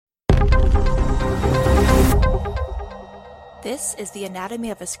This is the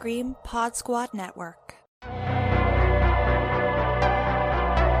Anatomy of a Scream Pod Squad Network.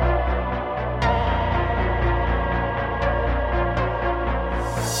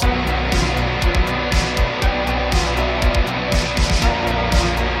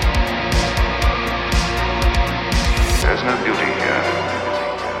 There's no beauty here,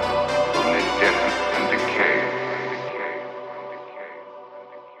 only death and decay.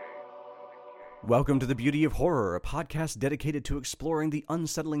 Welcome to The Beauty of Horror, a podcast dedicated to exploring the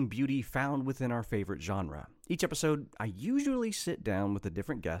unsettling beauty found within our favorite genre. Each episode, I usually sit down with a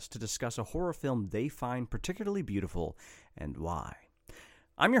different guest to discuss a horror film they find particularly beautiful and why.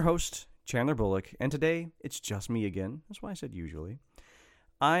 I'm your host, Chandler Bullock, and today it's just me again. That's why I said usually.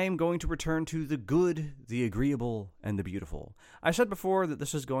 I'm going to return to the good, the agreeable, and the beautiful. I said before that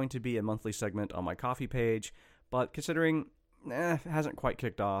this is going to be a monthly segment on my Ko-fi page, but considering it hasn't quite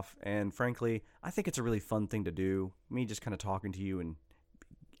kicked off, and frankly, I think it's a really fun thing to do, me just kind of talking to you and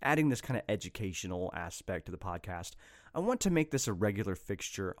adding this kind of educational aspect to the podcast. I want to make this a regular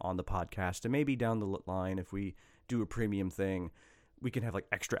fixture on the podcast, and maybe down the line, if we do a premium thing, we can have like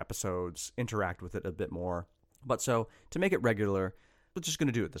extra episodes, interact with it a bit more. But so, to make it regular, we're just going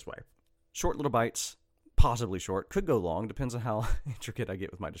to do it this way. Short little bites, possibly short, could go long, depends on how intricate I get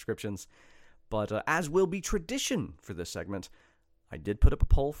with my descriptions. But as will be tradition for this segment, I did put up a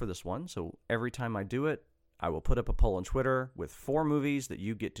poll for this one, so every time I do it, I will put up a poll on Twitter with 4 movies that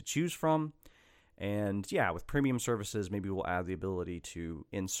you get to choose from. And yeah, with premium services, maybe we'll add the ability to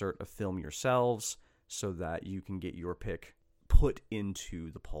insert a film yourselves so that you can get your pick put into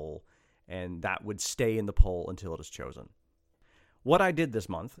the poll, and that would stay in the poll until it is chosen. What I did this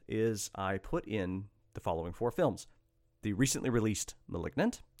month is I put in the following 4 films. The recently released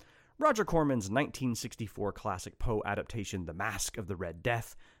Malignant, Roger Corman's 1964 classic Poe adaptation, The Mask of the Red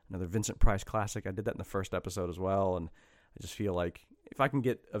Death, another Vincent Price classic. I did that in the first episode as well, and I just feel like if I can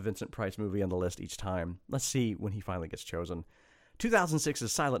get a Vincent Price movie on the list each time, let's see when he finally gets chosen.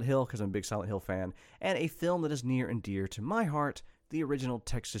 2006's Silent Hill, because I'm a big Silent Hill fan, and a film that is near and dear to my heart, the original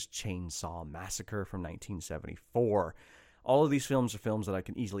Texas Chainsaw Massacre from 1974. All of these films are films that I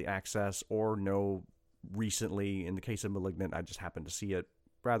can easily access or know recently. In the case of Malignant, I just happened to see it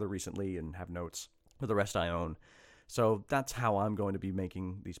rather recently and have notes. For the rest, I own. So that's how I'm going to be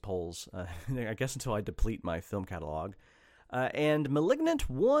making these polls, I guess until I deplete my film catalog. And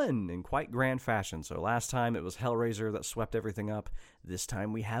Malignant won in quite grand fashion. So last time it was Hellraiser that swept everything up. This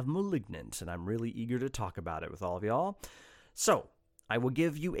time we have Malignant, and I'm really eager to talk about it with all of y'all. So I will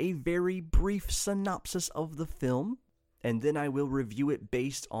give you a very brief synopsis of the film, and then I will review it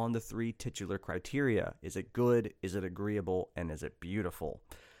based on the 3 titular criteria. Is it good, is it agreeable, and is it beautiful?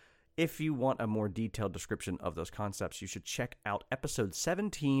 If you want a more detailed description of those concepts, you should check out episode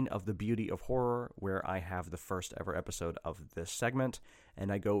 17 of The Beauty of Horror, where I have the first ever episode of this segment,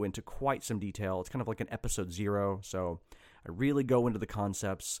 and I go into quite some detail. It's kind of like an episode 0, so I really go into the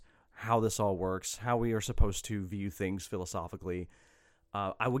concepts, how this all works, how we are supposed to view things philosophically.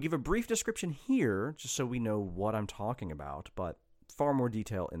 I will give a brief description here, just so we know what I'm talking about, but far more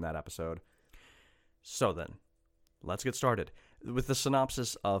detail in that episode. So then, let's get started. With the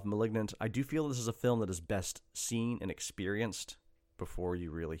synopsis of Malignant, I do feel this is a film that is best seen and experienced before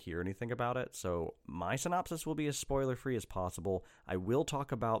you really hear anything about it, so my synopsis will be as spoiler-free as possible. I will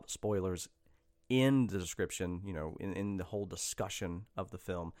talk about spoilers in the description, in the whole discussion of the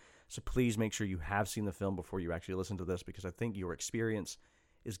film. So please make sure you have seen the film before you actually listen to this, because I think your experience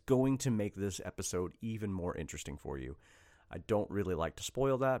is going to make this episode even more interesting for you. I don't really like to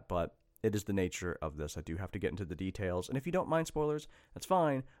spoil that, but it is the nature of this. I do have to get into the details, and if you don't mind spoilers, that's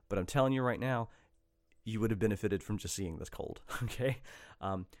fine, but I'm telling you right now, you would have benefited from just seeing this cold, okay?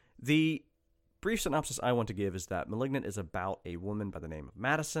 The brief synopsis I want to give is that Malignant is about a woman by the name of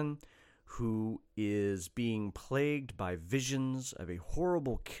Madison, who is being plagued by visions of a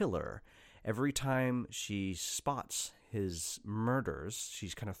horrible killer. Every time she spots his murders,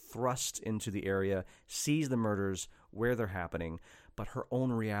 she's kind of thrust into the area, sees the murders, where they're happening, but her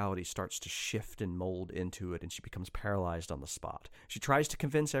own reality starts to shift and mold into it, and she becomes paralyzed on the spot. She tries to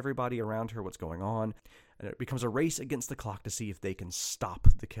convince everybody around her what's going on, and it becomes a race against the clock to see if they can stop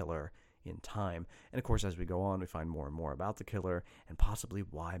the killer in time. And of course, as we go on, we find more and more about the killer and possibly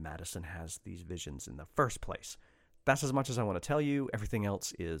why Madison has these visions in the first place. That's as much as I want to tell you. Everything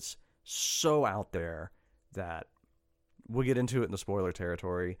else is so out there that we'll get into it in the spoiler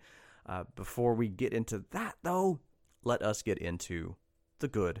territory. Before we get into that, though, let us get into the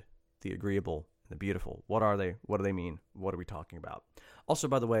good, the agreeable, and the beautiful. What are they? What do they mean? What are we talking about? Also,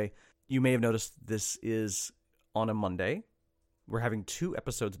 by the way, you may have noticed this is on a Monday. We're having 2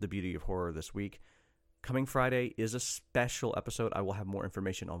 episodes of The Beauty of Horror this week. Coming Friday is a special episode. I will have more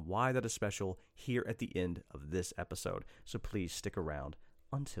information on why that is special here at the end of this episode. So please stick around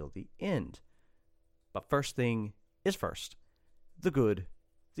until the end. But first thing is first. The good,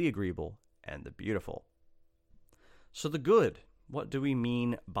 the agreeable, and the beautiful. So the good. What do we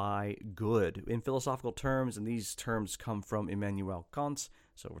mean by good? In philosophical terms, and these terms come from Immanuel Kant,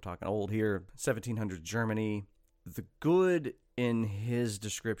 so we're talking old here, 1700s Germany. The good in his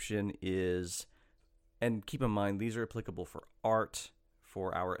description is, and keep in mind, these are applicable for art,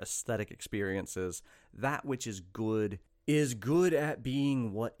 for our aesthetic experiences. That which is good at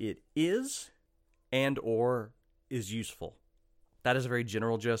being what it is and or is useful. That is a very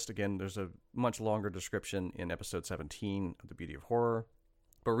general gist. Again, there's a much longer description in episode 17 of The Beauty of Horror.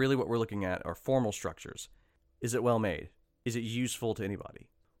 But really what we're looking at are formal structures. Is it well made? Is it useful to anybody?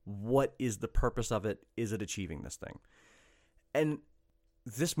 What is the purpose of it? Is it achieving this thing? And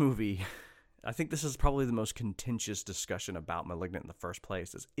this movie, I think this is probably the most contentious discussion about Malignant in the first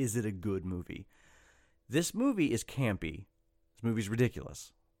place, is it a good movie? This movie is campy. This movie's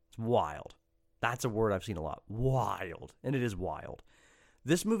ridiculous. It's wild. That's a word I've seen a lot. Wild. And it is wild.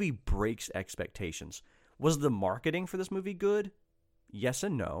 This movie breaks expectations. Was the marketing for this movie good? Yes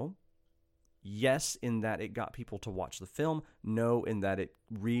and no. Yes, in that it got people to watch the film. No, in that it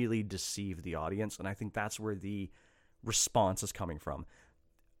really deceived the audience. And I think that's where the response is coming from.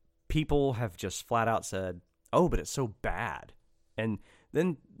 People have just flat out said, oh, but it's so bad. And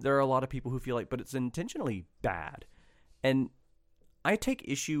then there are a lot of people who feel like, but it's intentionally bad. And I take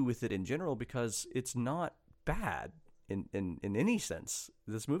issue with it in general because it's not bad in any sense.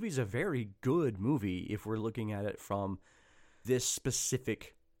 This movie is a very good movie if we're looking at it from this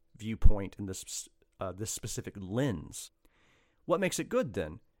specific viewpoint and this specific lens. What makes it good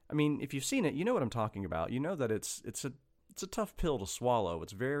then? I mean, if you've seen it, you know what I'm talking about. You know that it's a tough pill to swallow.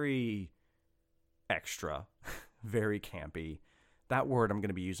 It's very extra, very campy. That word I'm going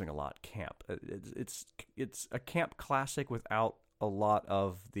to be using a lot, camp. It's a camp classic without a lot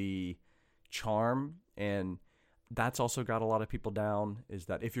of the charm, and that's also got a lot of people down, is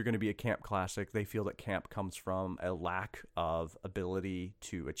that if you're going to be a camp classic, they feel that camp comes from a lack of ability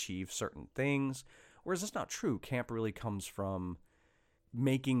to achieve certain things, whereas that's not true. Camp really comes from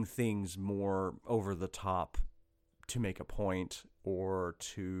making things more over the top to make a point or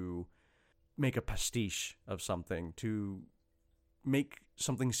to make a pastiche of something, to make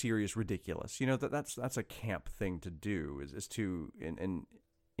something serious ridiculous. You know, that's a camp thing to do, is to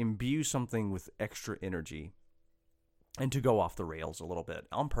imbue something with extra energy and to go off the rails a little bit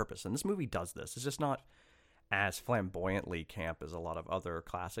on purpose. And this movie does this. It's just not as flamboyantly camp as a lot of other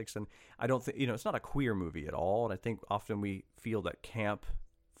classics. And I don't think, it's not a queer movie at all. And I think often we feel that camp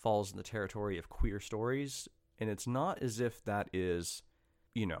falls in the territory of queer stories. And it's not as if that is,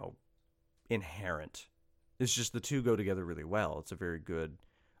 inherent. It's just the two go together really well. It's a very good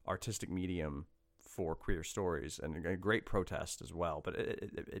artistic medium for queer stories and a great protest as well. But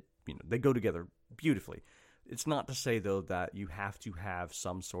they go together beautifully. It's not to say, though, that you have to have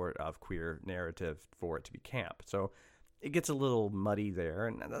some sort of queer narrative for it to be camp. So it gets a little muddy there,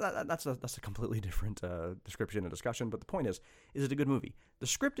 and that's a completely different description and discussion. But the point is it a good movie? The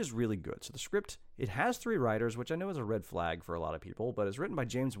script is really good. So the script, it has 3 writers, which I know is a red flag for a lot of people, but it's written by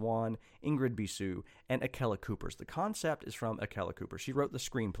James Wan, Ingrid Bisu, and Akela Cooper. The concept is from Akela Cooper. She wrote the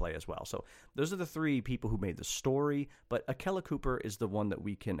screenplay as well. So those are the 3 people who made the story, but Akela Cooper is the one that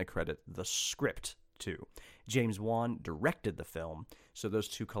we can accredit the script to. James Wan directed the film, so those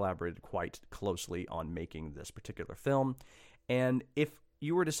two collaborated quite closely on making this particular film. And if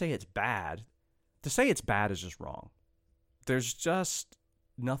you were to say it's bad, to say it's bad is just wrong. There's just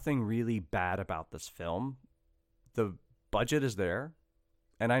nothing really bad about this film. The budget is there,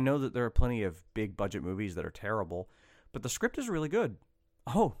 and I know that there are plenty of big budget movies that are terrible, but the script is really good.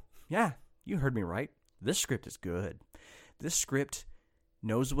 Oh, yeah, you heard me right. This script is good. This script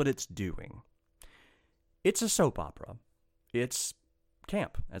knows what it's doing. It's a soap opera. It's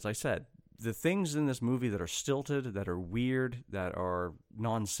camp, as I said. The things in this movie that are stilted, that are weird, that are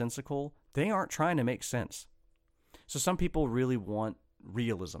nonsensical, they aren't trying to make sense. So some people really want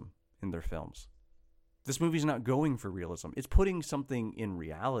realism in their films. This movie's not going for realism. It's putting something in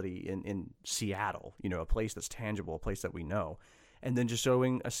reality in Seattle, a place that's tangible, a place that we know, and then just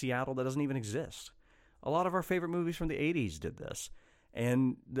showing a Seattle that doesn't even exist. A lot of our favorite movies from the 80s did this.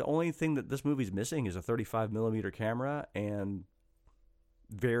 And the only thing that this movie's missing is a 35mm camera and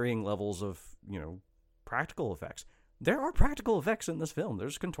varying levels of, practical effects. There are practical effects in this film.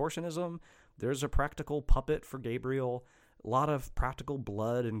 There's contortionism. There's a practical puppet for Gabriel. A lot of practical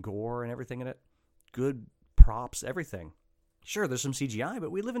blood and gore and everything in it. Good props, everything. Sure, there's some CGI,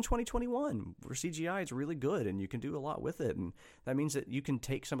 but we live in 2021 where CGI is really good and you can do a lot with it. And that means that you can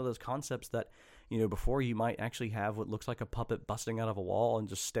take some of those concepts that, before you might actually have what looks like a puppet busting out of a wall and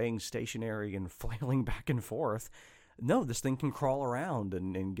just staying stationary and flailing back and forth. No, this thing can crawl around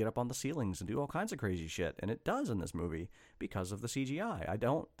and get up on the ceilings and do all kinds of crazy shit. And it does in this movie because of the CGI. I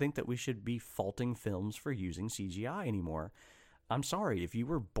don't think that we should be faulting films for using CGI anymore. I'm sorry, if you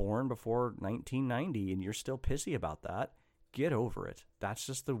were born before 1990 and you're still pissy about that, get over it. That's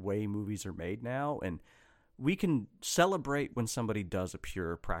just the way movies are made now, and we can celebrate when somebody does a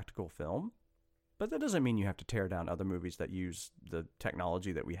pure practical film, but that doesn't mean you have to tear down other movies that use the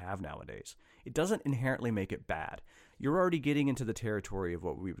technology that we have nowadays. It doesn't inherently make it bad. You're already getting into the territory of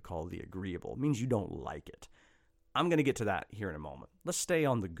what we would call the agreeable. It means you don't like it. I'm going to get to that here in a moment. Let's stay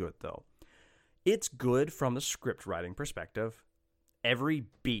on the good, though. It's good from the script writing perspective. Every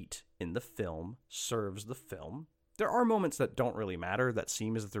beat in the film serves the film. There are moments that don't really matter, that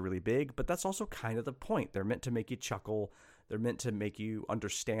seem as if they're really big, but that's also kind of the point. They're meant to make you chuckle. They're meant to make you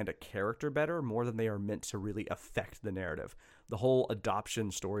understand a character better more than they are meant to really affect the narrative. The whole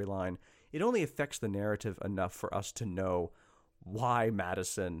adoption storyline, it only affects the narrative enough for us to know why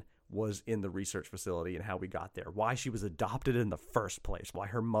Madison was in the research facility and how we got there, why she was adopted in the first place, why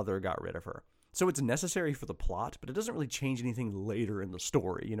her mother got rid of her. So it's necessary for the plot, but it doesn't really change anything later in the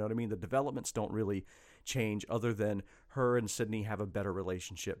story. You know what I mean? The developments don't really change other than her and Sydney have a better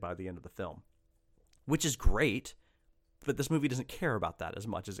relationship by the end of the film, which is great. But this movie doesn't care about that as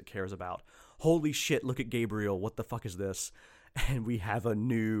much as it cares about, holy shit, look at Gabriel, what the fuck is this? And we have a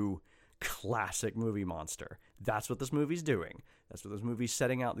new classic movie monster. That's what this movie's doing. That's what this movie's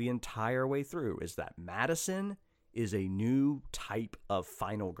setting out the entire way through, is that Madison is a new type of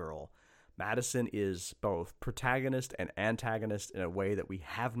final girl. Madison is both protagonist and antagonist in a way that we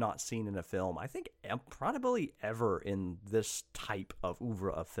have not seen in a film, I think probably ever in this type of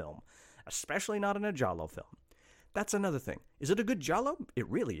oeuvre of film, especially not in a Giallo film. That's another thing. Is it a good Giallo? It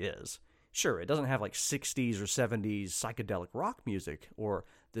really is. Sure, it doesn't have like 60s or 70s psychedelic rock music or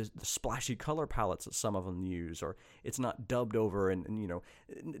the splashy color palettes that some of them use, or it's not dubbed over and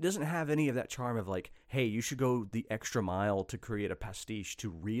it doesn't have any of that charm of like, hey, you should go the extra mile to create a pastiche to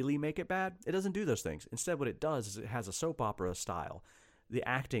really make it bad. It doesn't do those things. Instead, what it does is it has a soap opera style. The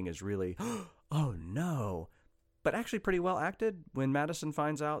acting is really, oh no, but actually pretty well acted. When Madison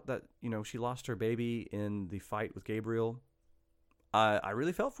finds out that, she lost her baby in the fight with Gabriel, I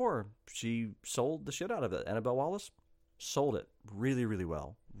really felt for her. She sold the shit out of it. Annabelle Wallis sold it really, really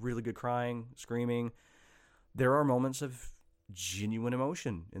well. Really good crying, screaming. There are moments of genuine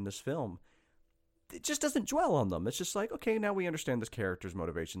emotion in this film. It just doesn't dwell on them. It's just like, okay, now we understand this character's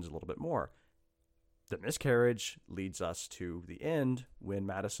motivations a little bit more. The miscarriage leads us to the end when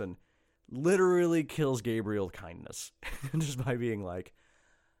Madison literally kills Gabriel with kindness. Just by being like,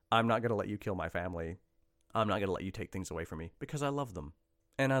 I'm not going to let you kill my family. I'm not going to let you take things away from me because I love them.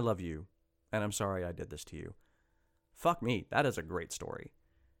 And I love you. And I'm sorry I did this to you. Fuck me. That is a great story.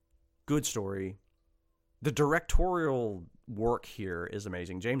 Good story. The directorial work here is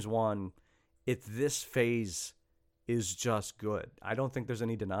amazing. James Wan, this phase is just good. I don't think there's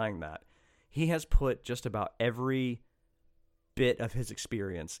any denying that. He has put just about every bit of his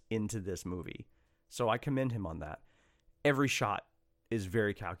experience into this movie. So I commend him on that. Every shot is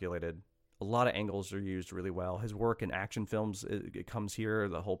very calculated. A lot of angles are used really well. His work in action films, it comes here.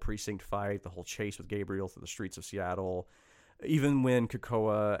 The whole precinct fight, the whole chase with Gabriel through the streets of Seattle. Even when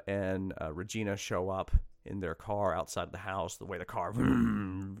Kekoa and Regina show up in their car outside the house, the way the car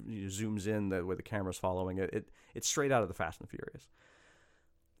zooms in, the way the camera's following it, it's straight out of the Fast and the Furious.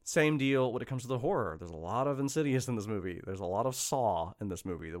 Same deal when it comes to the horror. There's a lot of Insidious in this movie. There's a lot of Saw in this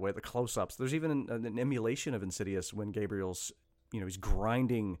movie. The way the close-ups. There's even an emulation of Insidious when Gabriel's, he's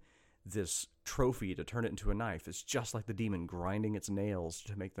grinding this trophy to turn it into a knife. It's just like the demon grinding its nails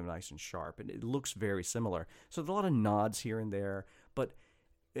to make them nice and sharp. And it looks very similar. So there's a lot of nods here and there. But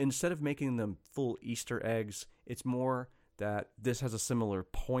instead of making them full Easter eggs, it's more that this has a similar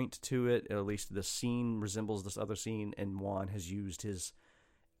point to it. At least this scene resembles this other scene. And Wan has used his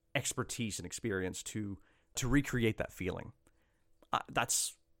expertise and experience to recreate that feeling.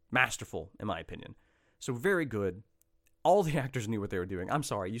 That's masterful, in my opinion. So very good. All the actors knew what they were doing. I'm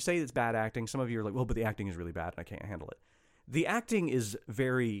sorry, you say it's bad acting. Some of you are like, well, but the acting is really bad and I can't handle it. The acting is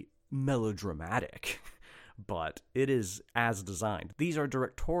very melodramatic, but it is as designed. These are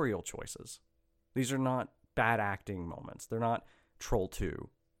directorial choices. These are not bad acting moments. They're not Troll 2.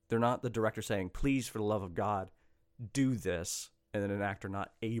 They're not the director saying, please, for the love of God, do this, and then an actor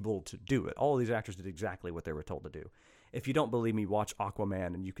not able to do it. All of these actors did exactly what they were told to do. If you don't believe me, watch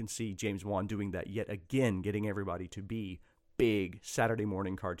Aquaman, and you can see James Wan doing that yet again, getting everybody to be big Saturday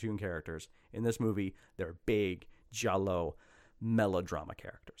morning cartoon characters. In this movie, they're big, giallo, melodrama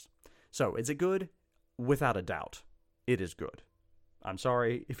characters. So, is it good? Without a doubt, it is good. I'm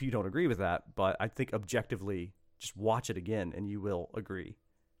sorry if you don't agree with that, but I think objectively, just watch it again and you will agree.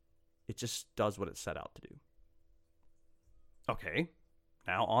 It just does what it set out to do. Okay,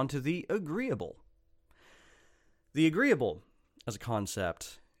 now on to the agreeable. The agreeable as a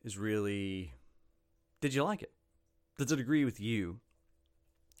concept is really, did you like it? Does it agree with you?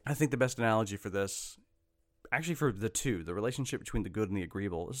 I think the best analogy for this, actually for the two, the relationship between the good and the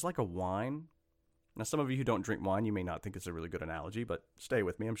agreeable, is like a wine. Now, some of you who don't drink wine, you may not think it's a really good analogy, but stay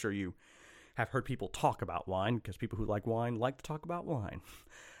with me. I'm sure you have heard people talk about wine, because people who like wine like to talk about wine.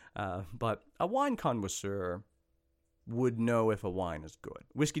 But a wine connoisseur would know if a wine is good.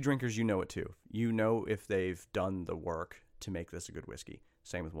 Whiskey drinkers, you know it too. You know if they've done the work to make this a good whiskey.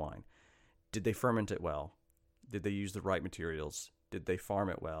 Same with wine. Did they ferment it well? Did they use the right materials? Did they farm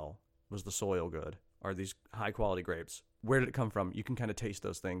it well? Was the soil good? Are these high quality grapes? Where did it come from? You can kind of taste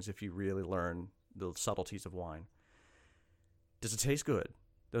those things if you really learn the subtleties of wine. Does it taste good?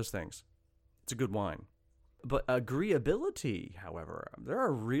 Those things. It's a good wine. But agreeability, however, there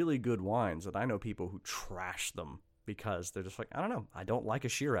are really good wines that I know people who trash them because they're just like, I don't know, I don't like a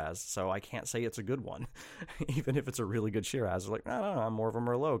Shiraz, so I can't say it's a good one. Even if it's a really good Shiraz, they're like, I don't know, I'm more of a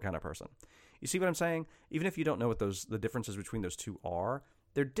Merlot kind of person. You see what I'm saying? Even if you don't know what the differences between those two are,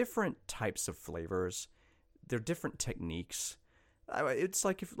 they're different types of flavors. They're different techniques. It's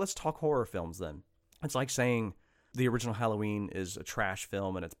like, let's talk horror films then. It's like saying the original Halloween is a trash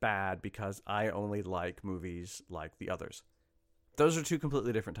film and it's bad because I only like movies like the others. Those are two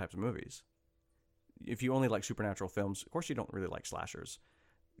completely different types of movies. If you only like supernatural films, of course you don't really like slashers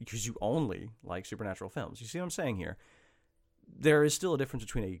because you only like supernatural films. You see what I'm saying here? There is still a difference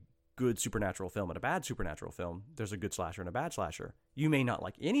between a good supernatural film and a bad supernatural film. There's a good slasher and a bad slasher. You may not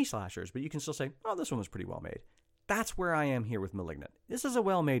like any slashers, but you can still say, oh, this one was pretty well made. That's where I am here with Malignant. This is a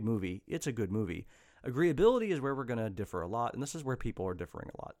well-made movie. It's a good movie. Agreeability is where we're going to differ a lot, and this is where people are differing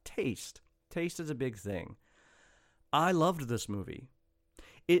a lot. Taste. Taste is a big thing. I loved this movie.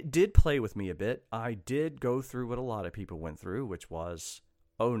 It did play with me a bit. I did go through what a lot of people went through, which was,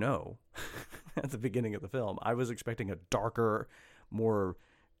 oh no, at the beginning of the film. I was expecting a darker, more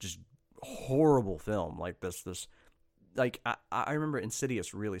just horrible film like this. Like, I remember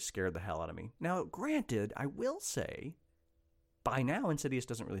Insidious really scared the hell out of me. Now, granted, I will say, by now, Insidious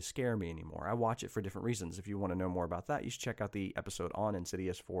doesn't really scare me anymore. I watch it for different reasons. If you want to know more about that, you should check out the episode on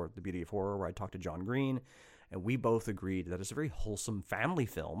Insidious for The Beauty of Horror, where I talked to John Green, and we both agreed that it's a very wholesome family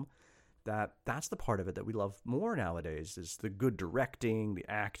film. That's the part of it that we love more nowadays, is the good directing, the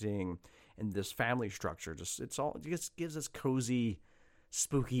acting, and this family structure. It just gives us cozy,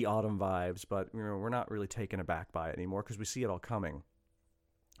 spooky autumn vibes, but we're not really taken aback by it anymore because we see it all coming.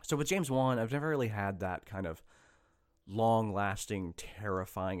 So with James Wan, I've never really had that kind of long-lasting,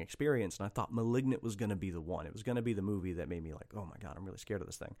 terrifying experience, and I thought Malignant was going to be the one. It was going to be the movie that made me like, oh my god, I'm really scared of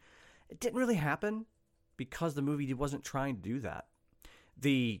this thing. It didn't really happen because the movie wasn't trying to do that.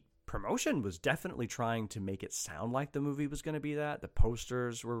 The promotion was definitely trying to make it sound like the movie was going to be that. The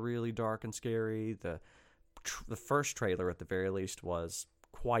posters were really dark and scary. The first trailer, at the very least, was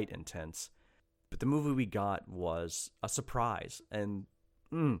quite intense. But the movie we got was a surprise. And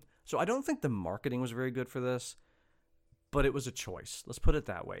so I don't think the marketing was very good for this, but it was a choice. Let's put it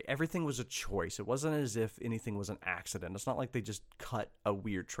that way. Everything was a choice. It wasn't as if anything was an accident. It's not like they just cut a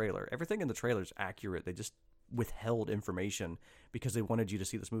weird trailer. Everything in the trailer is accurate. They just withheld information because they wanted you to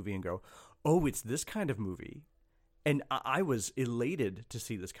see this movie and go, oh, it's this kind of movie. And I was elated to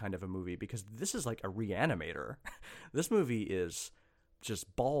see this kind of a movie because this is like a Reanimator. This movie is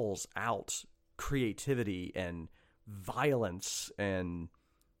just balls out creativity and violence and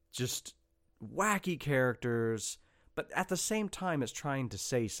just wacky characters. But at the same time, it's trying to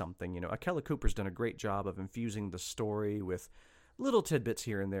say something. You know, Akela Cooper's done a great job of infusing the story with little tidbits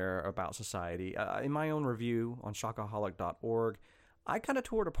here and there about society. In my own review on Shockaholic.org, I kind of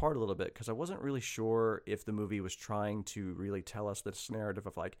tore it apart a little bit because I wasn't really sure if the movie was trying to really tell us this narrative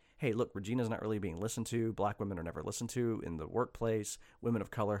of like, hey, look, Regina's not really being listened to. Black women are never listened to in the workplace. Women of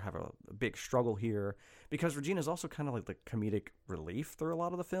color have a big struggle here. Because Regina's also kind of like the comedic relief through a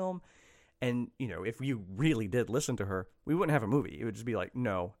lot of the film. And, you know, if you really did listen to her, we wouldn't have a movie. It would just be like,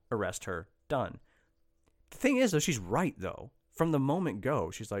 no, arrest her, done. The thing is, though, she's right, though. From the moment go,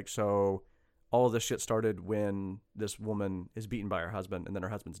 she's like, so all of this shit started when this woman is beaten by her husband, and then her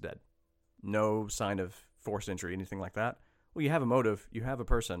husband's dead. No sign of forced injury, anything like that. Well, you have a motive, you have a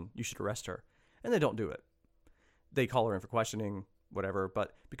person, you should arrest her. And they don't do it. They call her in for questioning, whatever,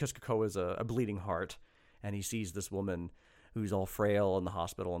 but because Krakoa is a bleeding heart, and he sees this woman who's all frail in the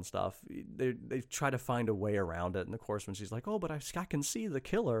hospital and stuff. They try to find a way around it. And of course, when she's like, "Oh, but I can see the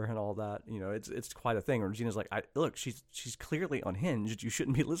killer," and all that, it's quite a thing. Regina's like, "Look, she's clearly unhinged. You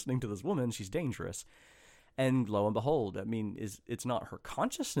shouldn't be listening to this woman. She's dangerous." And lo and behold, I mean, it's not her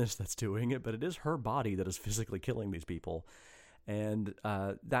consciousness that's doing it, but it is her body that is physically killing these people. And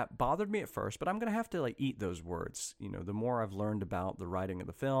that bothered me at first, but I'm going to have to eat those words. The more I've learned about the writing of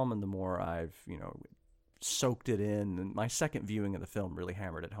the film and the more I've, soaked it in, and my second viewing of the film really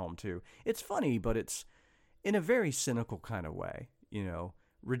hammered it home too. It's funny, but it's in a very cynical kind of way.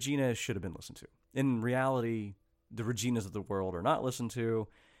 Regina should have been listened to. In reality, the Reginas of the world are not listened to,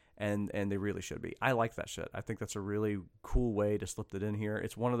 and they really should be. I like that shit. I think that's a really cool way to slip it in here.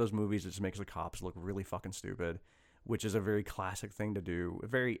 It's one of those movies that just makes the cops look really fucking stupid, which is a very classic thing to do, a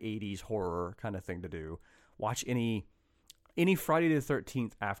very 80s horror kind of thing to do. Watch any Friday the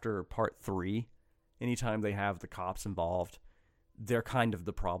 13th after part 3, anytime they have the cops involved, they're kind of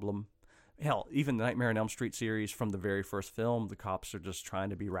the problem. Hell, even the Nightmare on Elm Street series from the very first film, the cops are just trying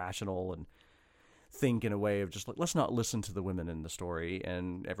to be rational and think in a way of just let's not listen to the women in the story,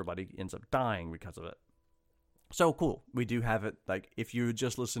 and everybody ends up dying because of it. So cool. We do have it, if you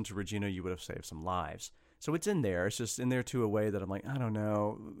just listened to Regina, you would have saved some lives. So it's in there. It's just in there to a way that I'm like, I don't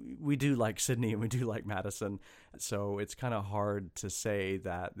know. We do like Sidney and we do like Madison. So it's kind of hard to say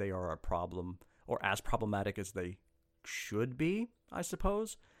that they are a problem or as problematic as they should be, I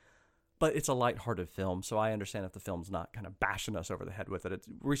suppose. But it's a lighthearted film, so I understand if the film's not kind of bashing us over the head with it.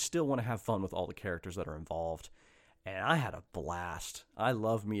 We still want to have fun with all the characters that are involved. And I had a blast. I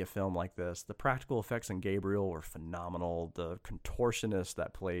love me a film like this. The practical effects in Gabriel were phenomenal. The contortionist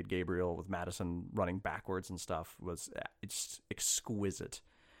that played Gabriel with Madison running backwards and stuff it's exquisite.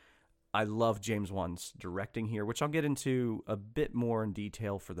 I love James Wan's directing here, which I'll get into a bit more in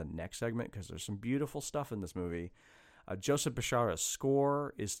detail for the next segment because there's some beautiful stuff in this movie. Joseph Bishara's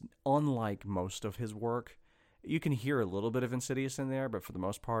score is unlike most of his work. You can hear a little bit of Insidious in there, but for the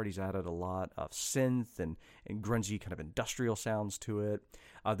most part, he's added a lot of synth and grungy kind of industrial sounds to it.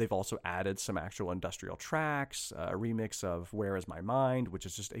 They've also added some actual industrial tracks, a remix of Where Is My Mind, which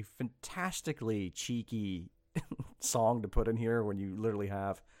is just a fantastically cheeky song to put in here when you literally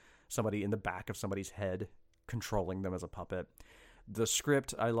have somebody in the back of somebody's head controlling them as a puppet. The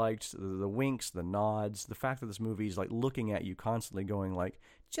script I liked, the winks, the nods, the fact that this movie is looking at you constantly going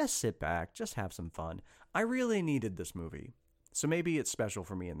just sit back, just have some fun. I really needed this movie. So maybe it's special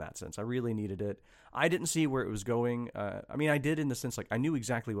for me in that sense. I really needed it. I didn't see where it was going. I did in the sense I knew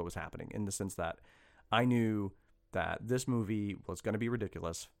exactly what was happening, in the sense that I knew that this movie was going to be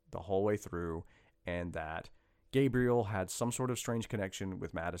ridiculous the whole way through, and that Gabriel had some sort of strange connection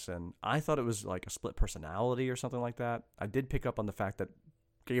with Madison. I thought it was a split personality or something like that. I did pick up on the fact that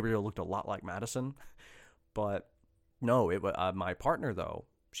Gabriel looked a lot like Madison, but no, it was my partner though.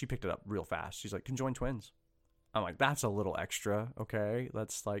 She picked it up real fast. She's like, conjoined twins. I'm like, that's a little extra, okay?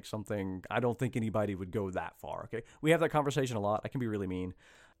 That's something, I don't think anybody would go that far, okay? We have that conversation a lot. I can be really mean.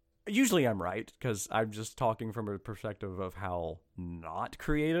 Usually I'm right, because I'm just talking from a perspective of how not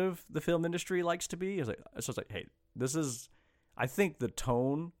creative the film industry likes to be. It's hey, I think the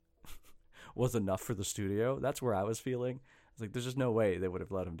tone was enough for the studio. That's where I was feeling. It's there's just no way they would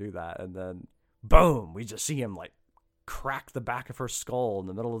have let him do that. And then, boom, we just see him crack the back of her skull in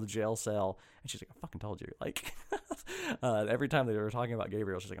the middle of the jail cell. And she's like, I fucking told you. Every time they were talking about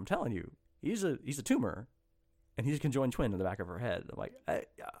Gabriel, she's like, I'm telling you, he's a tumor. And he's a conjoined twin in the back of her head. I'm like,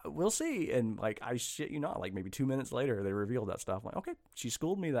 we'll see. And I shit you not, maybe 2 minutes later, they revealed that stuff. I'm like, okay, she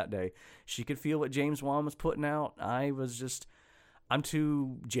schooled me that day. She could feel what James Wan was putting out. I'm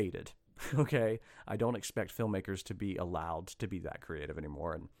too jaded. Okay. I don't expect filmmakers to be allowed to be that creative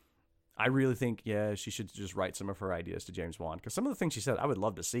anymore. And I really think, she should just write some of her ideas to James Wan. Because some of the things she said, I would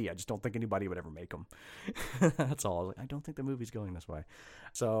love to see. I just don't think anybody would ever make them. That's all. I was I don't think the movie's going this way.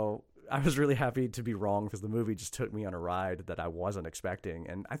 So I was really happy to be wrong, because the movie just took me on a ride that I wasn't expecting.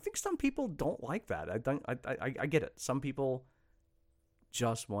 And I think some people don't like that. I get it. Some people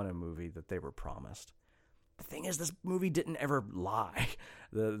just want a movie that they were promised. The thing is, this movie didn't ever lie.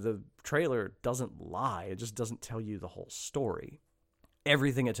 The trailer doesn't lie. It just doesn't tell you the whole story.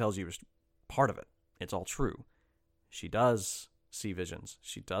 Everything it tells you is part of it. It's all true. She does see visions.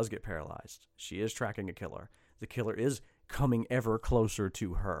 She does get paralyzed. She is tracking a killer. The killer is coming ever closer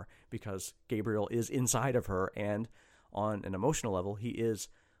to her because Gabriel is inside of her, and on an emotional level, he is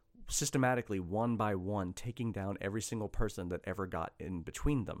systematically, one by one, taking down every single person that ever got in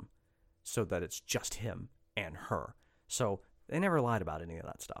between them so that it's just him and her. So they never lied about any of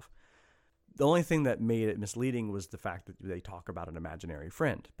that stuff. The only thing that made it misleading was the fact that they talk about an imaginary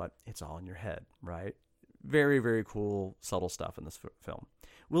friend, but it's all in your head, right? Very, very cool, subtle stuff in this film.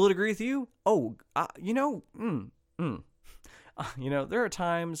 Will it agree with you? Oh, there are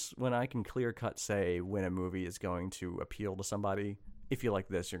times when I can clear cut say when a movie is going to appeal to somebody. If you like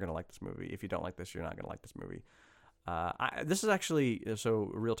this, you're going to like this movie. If you don't like this, you're not going to like this movie. This is actually, so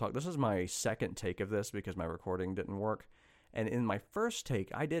real talk, this is my second take of this because my recording didn't work. And in my first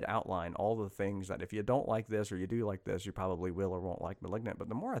take, I did outline all the things that if you don't like this or you do like this, you probably will or won't like Malignant. But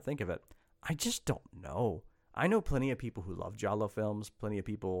the more I think of it, I just don't know. I know plenty of people who love giallo films, plenty of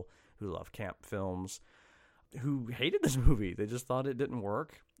people who love camp films, who hated this movie. They just thought it didn't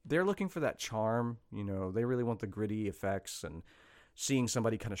work. They're looking for that charm. They really want the gritty effects and seeing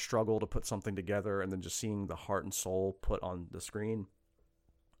somebody kind of struggle to put something together and then just seeing the heart and soul put on the screen.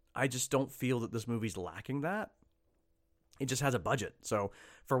 I just don't feel that this movie's lacking that. It just has a budget. So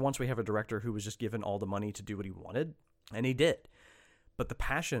for once, we have a director who was just given all the money to do what he wanted, and he did. But the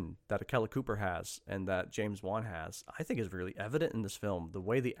passion that Akela Cooper has and that James Wan has, I think is really evident in this film. The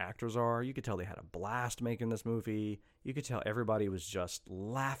way the actors are, you could tell they had a blast making this movie. You could tell everybody was just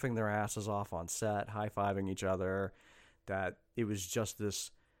laughing their asses off on set, high-fiving each other, that it was just this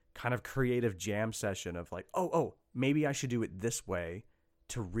kind of creative jam session of like, oh, maybe I should do it this way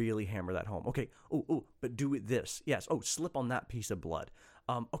to really hammer that home. Okay, but do it this. Yes, slip on that piece of blood.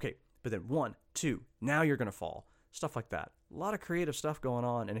 Okay, but then 1, 2, now you're going to fall. Stuff like that. A lot of creative stuff going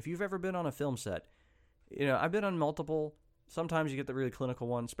on. And if you've ever been on a film set, I've been on multiple. Sometimes you get the really clinical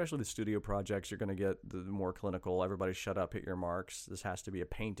one, especially the studio projects. You're going to get the more clinical, everybody shut up, hit your marks. This has to be a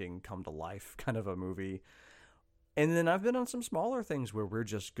painting come to life kind of a movie. And then I've been on some smaller things where we're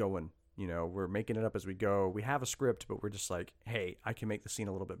just going, we're making it up as we go. We have a script, but we're just like, hey, I can make the scene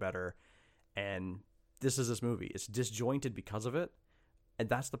a little bit better. And this is this movie. It's disjointed because of it. And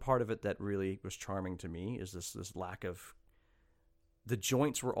that's the part of it that really was charming to me, is this lack of... The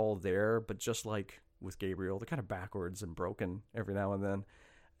joints were all there, but just like with Gabriel, they're kind of backwards and broken every now and then.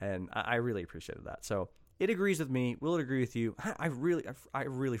 And I really appreciated that. So it agrees with me. Will it agree with you? I really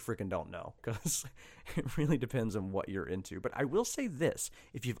freaking don't know, because it really depends on what you're into. But I will say this.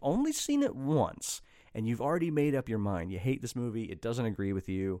 If you've only seen it once and you've already made up your mind, you hate this movie, it doesn't agree with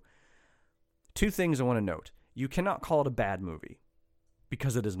you, 2 things I want to note. You cannot call it a bad movie,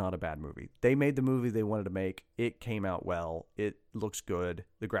 because it is not a bad movie. They made the movie they wanted to make. It came out well. It looks good.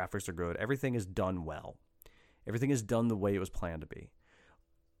 The graphics are good. Everything is done well. Everything is done the way it was planned to be.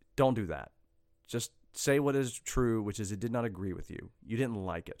 Don't do that. Just say what is true, which is it did not agree with you. You didn't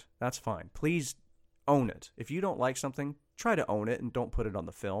like it. That's fine. Please own it. If you don't like something, try to own it and don't put it on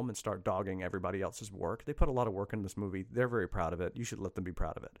the film and start dogging everybody else's work. They put a lot of work into this movie. They're very proud of it. You should let them be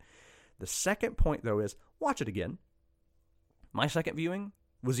proud of it. The second point, though, is watch it again. My second viewing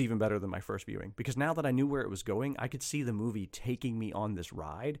was even better than my first viewing, because now that I knew where it was going, I could see the movie taking me on this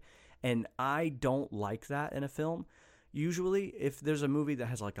ride, and I don't like that in a film. Usually, if there's a movie that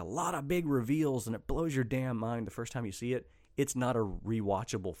has like a lot of big reveals and it blows your damn mind the first time you see it, it's not a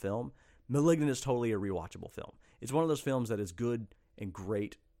rewatchable film. Malignant is totally a rewatchable film. It's one of those films that is good and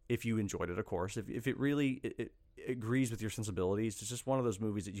great if you enjoyed it, of course. If it really it agrees with your sensibilities, it's just one of those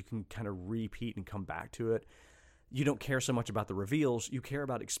movies that you can kind of repeat and come back to it. You don't care so much about the reveals. You care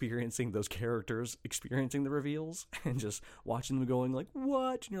about experiencing those characters, experiencing the reveals, and just watching them going like,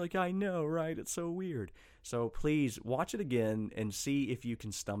 what? And you're like, I know, right? It's so weird. So please watch it again and see if you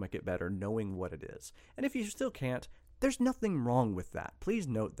can stomach it better knowing what it is. And if you still can't, there's nothing wrong with that. Please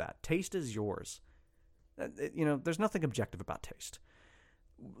note that. Taste is yours. There's nothing objective about taste.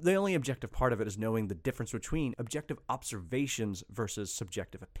 The only objective part of it is knowing the difference between objective observations versus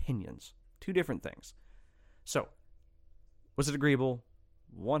subjective opinions. 2 different things. So, was it agreeable?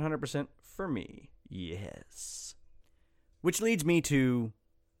 100% for me, yes. Which leads me to,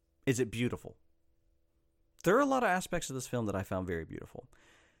 is it beautiful? There are a lot of aspects of this film that I found very beautiful.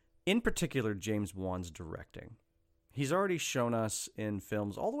 In particular, James Wan's directing. He's already shown us in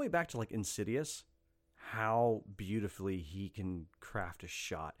films all the way back to like Insidious how beautifully he can craft a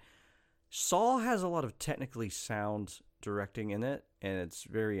shot. Saw has a lot of technically sound directing in it, and it's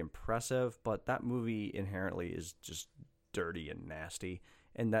very impressive, but that movie inherently is just dirty and nasty,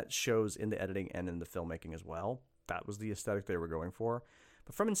 and that shows in the editing and in the filmmaking as well. That was the aesthetic they were going for.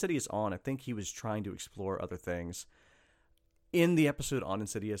 But from Insidious on, I think he was trying to explore other things. In the episode on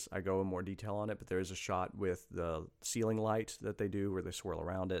Insidious, I go in more detail on it, but there is a shot with the ceiling light that they do where they swirl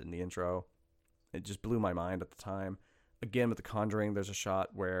around it in the intro. It just blew my mind at the time. Again, with The Conjuring, there's a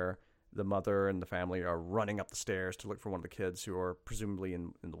shot where the mother and the family are running up the stairs to look for one of the kids who are presumably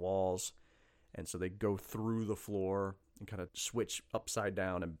in the walls. And so they go through the floor and kind of switch upside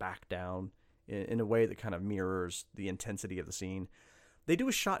down and back down in a way that kind of mirrors the intensity of the scene. They do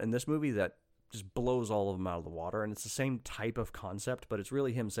a shot in this movie that just blows all of them out of the water. And it's the same type of concept, but it's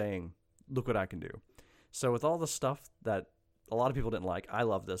really him saying, look what I can do. So with all the stuff that a lot of people didn't like, I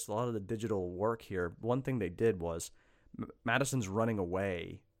love this. A lot of the digital work here, one thing they did was Madison's running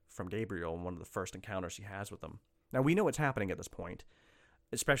away from Gabriel in one of the first encounters she has with him. Now, we know what's happening at this point,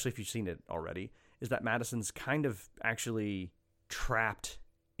 especially if you've seen it already, is that Madison's kind of actually trapped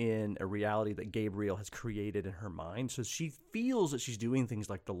in a reality that Gabriel has created in her mind. So she feels that she's doing things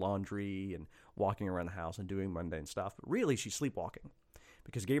like the laundry and walking around the house and doing mundane stuff, but really she's sleepwalking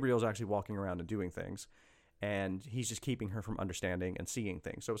because Gabriel's actually walking around and doing things, and he's just keeping her from understanding and seeing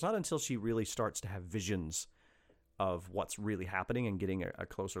things. So it's not until she really starts to have visions of what's really happening and getting a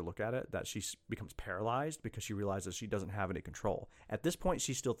closer look at it that she becomes paralyzed because she realizes she doesn't have any control. At this point,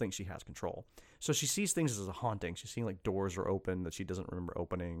 she still thinks she has control. So she sees things as a haunting. She's seeing like doors are open that she doesn't remember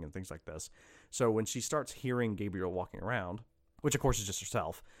opening and things like this. So when she starts hearing Gabriel walking around, which of course is just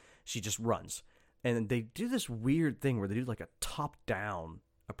herself, she just runs. And they do this weird thing where they do like a top-down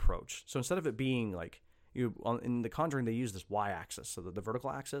approach. So instead of it being like, in The Conjuring, they use this y-axis, so the vertical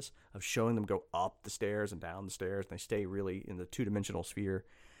axis of showing them go up the stairs and down the stairs, and they stay really in the two-dimensional sphere.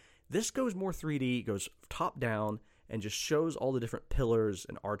 This goes more 3D, goes top-down, and just shows all the different pillars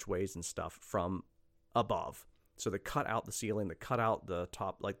and archways and stuff from above. So they cut out the ceiling, they cut out the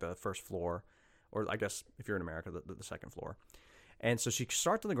top, like the first floor, or I guess if you're in America, the second floor. And so she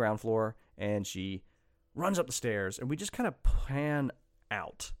starts on the ground floor, and she runs up the stairs, and we just kind of pan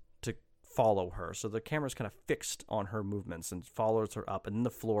out to follow her. So the camera's kind of fixed on her movements and follows her up, and then the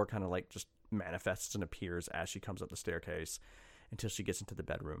floor kind of like just manifests and appears as she comes up the staircase until she gets into the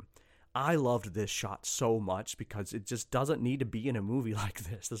bedroom. I loved this shot so much because it just doesn't need to be in a movie like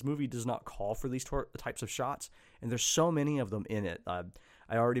this. This movie does not call for these types of shots, and there's so many of them in it. I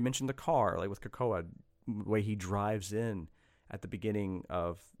already mentioned the car, like with Krakoa, the way he drives in at the beginning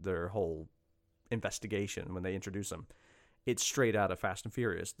of their whole investigation when they introduce him. It's straight out of Fast and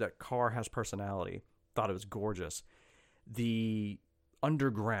Furious. That car has personality. Thought it was gorgeous. The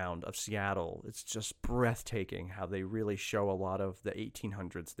underground of Seattle, it's just breathtaking how they really show a lot of the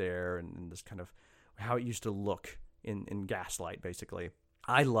 1800s there and this kind of how it used to look in Gaslight, basically.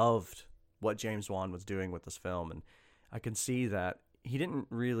 I loved what James Wan was doing with this film, and I can see that he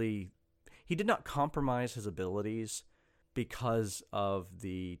did not compromise his abilities because of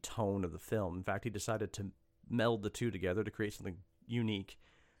the tone of the film. In fact, he decided to meld the two together to create something unique.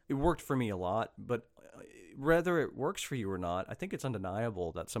 It worked for me a lot, but whether it works for you or not, I think it's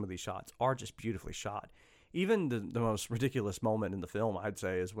undeniable that some of these shots are just beautifully shot. Even the most ridiculous moment in the film, I'd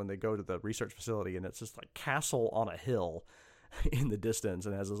say, is when they go to the research facility and it's just like castle on a hill in the distance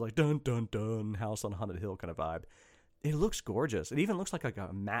and it has this like dun dun dun house on a haunted hill kind of vibe. It looks gorgeous. It even looks like a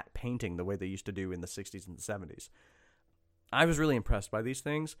matte painting the way they used to do in the 60s and the 70s. I was really impressed by these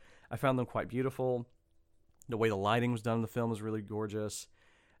things. I found them quite beautiful. The way the lighting was done in the film was really gorgeous.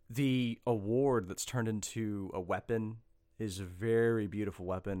 The award that's turned into a weapon is a very beautiful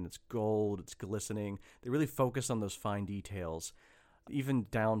weapon. It's gold, it's glistening. They really focus on those fine details, even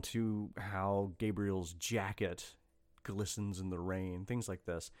down to how Gabriel's jacket glistens in the rain, things like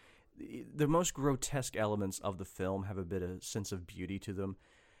this. The most grotesque elements of the film have a bit of sense of beauty to them.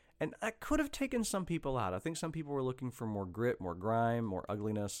 And that could have taken some people out. I think some people were looking for more grit, more grime, more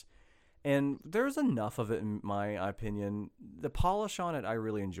ugliness. And there's enough of it, in my opinion. The polish on it I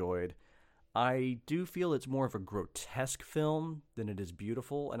really enjoyed. I do feel it's more of a grotesque film than it is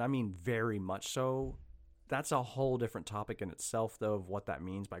beautiful, and I mean very much so. That's a whole different topic in itself, though, of what that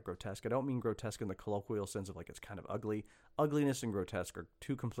means by grotesque. I don't mean grotesque in the colloquial sense of like it's kind of ugly. Ugliness and grotesque are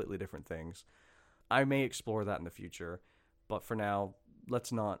two completely different things. I may explore that in the future, but for now,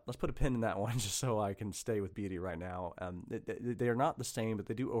 let's put a pin in that one just so I can stay with beauty right now. They are not the same, but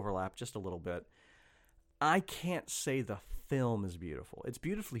they do overlap just a little bit. I can't say the film is beautiful. It's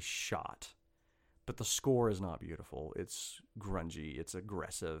beautifully shot, but the score is not beautiful. It's grungy. It's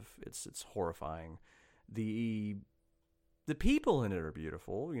aggressive. It's horrifying. The people in it are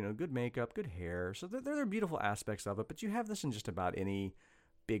beautiful. You know, good makeup, good hair. So there are beautiful aspects of it, but you have this in just about any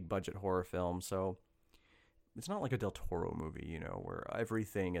big budget horror film. So it's not like a Del Toro movie, you know, where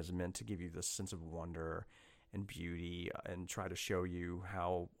everything is meant to give you this sense of wonder and beauty and try to show you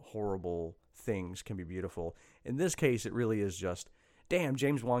how horrible things can be beautiful. In this case, it really is just, damn,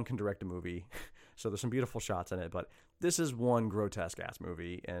 James Wan can direct a movie. So there's some beautiful shots in it, but this is one grotesque-ass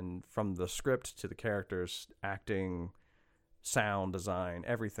movie. And from the script to the characters, acting, sound design,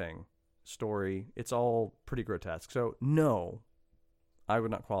 everything, story, it's all pretty grotesque. So no, I would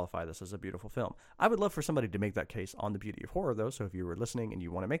not qualify this as a beautiful film. I would love for somebody to make that case on the beauty of horror, though, so if you were listening and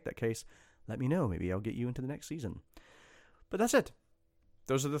you want to make that case, let me know. Maybe I'll get you into the next season. But that's it.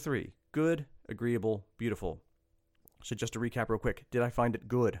 Those are the three. good, agreeable, beautiful. So just to recap real quick, did I find it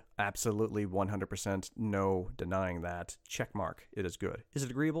good? Absolutely, 100%, no denying that. Check mark, it is good. Is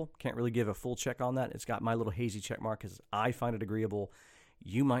it agreeable? Can't really give a full check on that. It's got my little hazy check mark because I find it agreeable.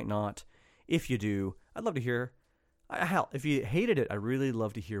 You might not. If you do, I'd love to hear. Hell, if you hated it, I'd really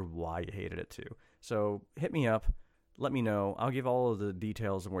love to hear why you hated it too. So hit me up. Let me know. I'll give all of the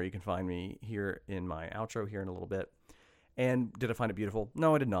details of where you can find me here in my outro here in a little bit. And did I find it beautiful?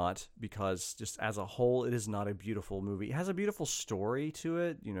 No, I did not, because just as a whole, it is not a beautiful movie. It has a beautiful story to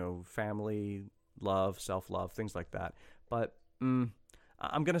it, family, love, self-love, things like that. But I'm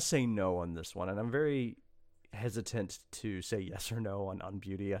going to say no on this one, and I'm very hesitant to say yes or no on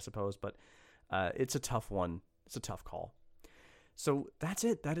beauty, I suppose, but it's a tough one. It's a tough call. So that's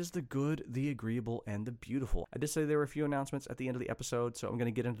it. That is the good, the agreeable, and the beautiful. I did say there were a few announcements at the end of the episode, so I'm going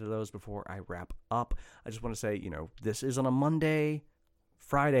to get into those before I wrap up. I just want to say, this is on a Monday.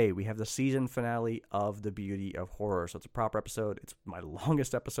 Friday, we have the season finale of The Beauty of Horror. So it's a proper episode. It's my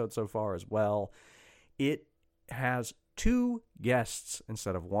longest episode so far as well. It has 2 guests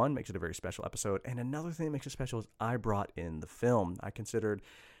instead of 1, makes it a very special episode. And another thing that makes it special is I brought in the film. I considered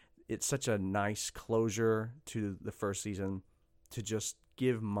it such a nice closure to the first season to just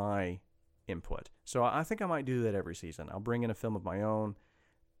give my input. So I think I might do that every season. I'll bring in a film of my own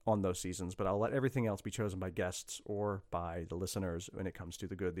on those seasons, but I'll let everything else be chosen by guests or by the listeners when it comes to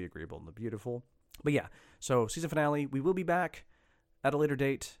the good, the agreeable, and the beautiful. But yeah, so season finale, we will be back at a later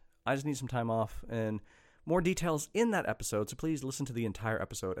date. I just need some time off and more details in that episode, so please listen to the entire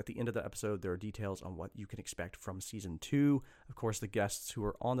episode. At the end of the episode, there are details on what you can expect from Season 2. Of course, the guests who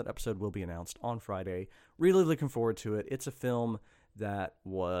are on that episode will be announced on Friday. Really looking forward to it. It's a film that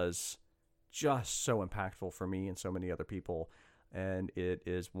was just so impactful for me and so many other people, and it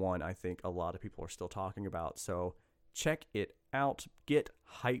is one I think a lot of people are still talking about. So check it out. Get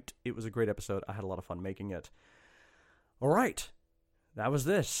hyped. It was a great episode. I had a lot of fun making it. All right. That was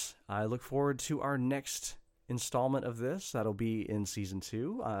this. I look forward to our next installment of this. That'll be in Season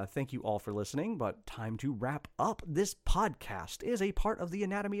 2. Thank you all for listening, but time to wrap up. This podcast is a part of the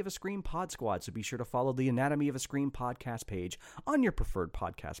Anatomy of a Scream Pod Squad, so be sure to follow the Anatomy of a Scream podcast page on your preferred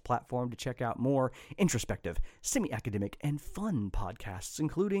podcast platform to check out more introspective, semi-academic, and fun podcasts,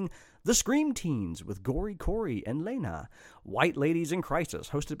 including The Scream Teens with Gory Corey and Lena, White Ladies in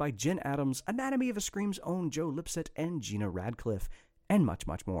Crisis, hosted by Jen Adams, Anatomy of a Scream's own Joe Lipset and Gina Radcliffe, and much,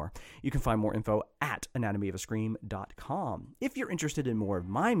 much more. You can find more info at anatomyofascream.com. If you're interested in more of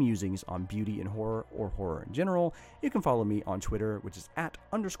my musings on beauty and horror, or horror in general, you can follow me on Twitter, which is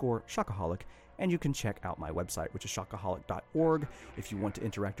 @_Shockaholic, and you can check out my website, which is shockaholic.org. If you want to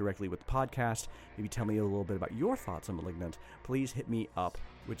interact directly with the podcast, maybe tell me a little bit about your thoughts on Malignant, please hit me up,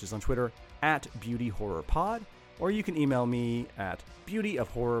 which is on Twitter, @BeautyHorrorPod, or you can email me at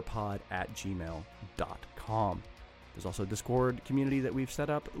beautyofhorrorpod@gmail.com. There's also a Discord community that we've set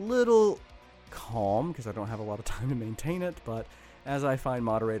up. Little calm because I don't have a lot of time to maintain it, but as I find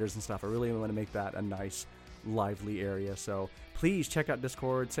moderators and stuff, I really want to make that a nice, lively area. So please check out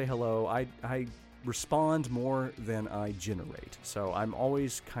Discord, say hello. I respond more than I generate, so I'm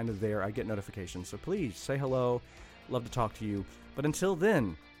always kind of there. I get notifications, so please say hello. Love to talk to you. But until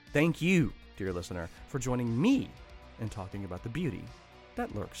then, thank you, dear listener, for joining me in talking about the beauty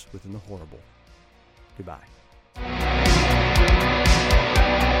that lurks within the horrible. Goodbye.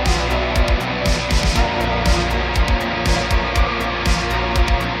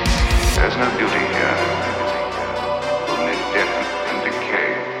 There's no beauty here, only death and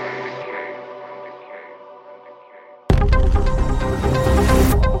decay.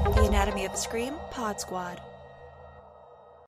 The Anatomy of a Scream Pod Squad.